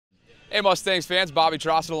Hey Mustangs fans, Bobby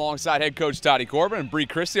Trossett alongside head coach Tati Korba and Brianna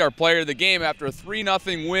Christie, our player of the game after a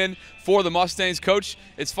 3-0 win for the Mustangs. Coach,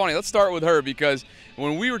 it's funny, let's start with her because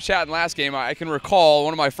when we were chatting last game, I can recall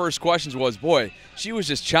one of my first questions was, boy, she was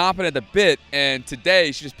just chomping at the bit, and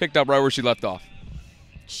today she just picked up right where she left off.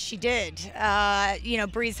 She did.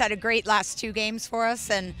 Bree's had a great last 2 games for us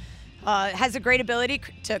and has a great ability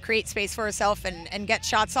to create space for herself and get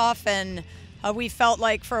shots off, and we felt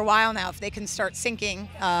like for a while now if they can start sinking,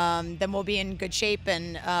 then we'll be in good shape.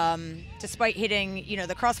 And despite hitting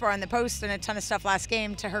the crossbar on the post and a ton of stuff last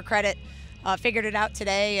game, to her credit, figured it out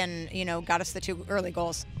today and got us the 2 early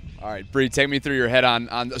goals. All right, Bree, take me through your head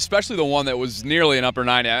on especially the one that was nearly an upper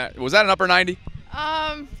 90. Was that an upper 90?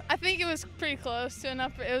 I think it was pretty close to an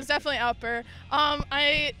upper. It was definitely upper.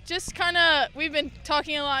 We've been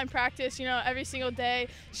talking a lot in practice, every single day.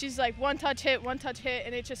 She's like one touch hit,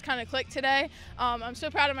 and it just kind of clicked today. I'm so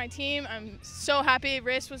proud of my team. I'm so happy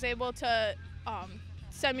Riss was able to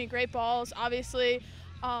send me great balls, obviously.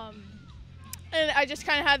 And I just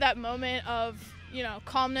kind of had that moment of,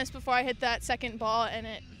 calmness before I hit that second ball, and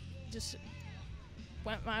it just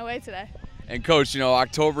went my way today. And Coach,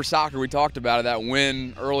 October soccer, we talked about it, that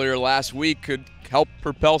win earlier last week could help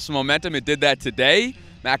propel some momentum. It did that today.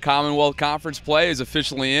 MAC Commonwealth Conference play is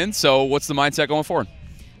officially in, so what's the mindset going forward?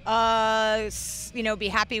 Be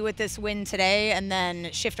happy with this win today and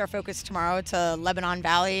then shift our focus tomorrow to Lebanon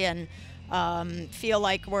Valley and feel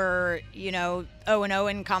like we're,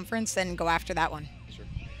 0-0 in conference and go after that one.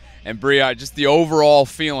 And Bree, just the overall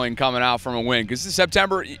feeling coming out from a win, because in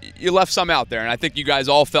September you left some out there, and I think you guys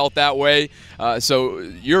all felt that way. So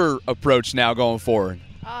your approach now going forward?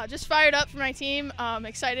 Just fired up for my team.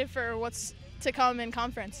 Excited for what's to come in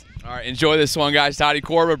conference. All right, enjoy this one, guys. Tati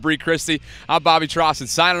Korba, Brianna Christie. I'm Bobby Trossett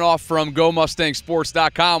signing off from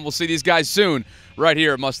GoMustangSports.com. We'll see these guys soon right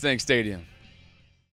here at Mustang Stadium.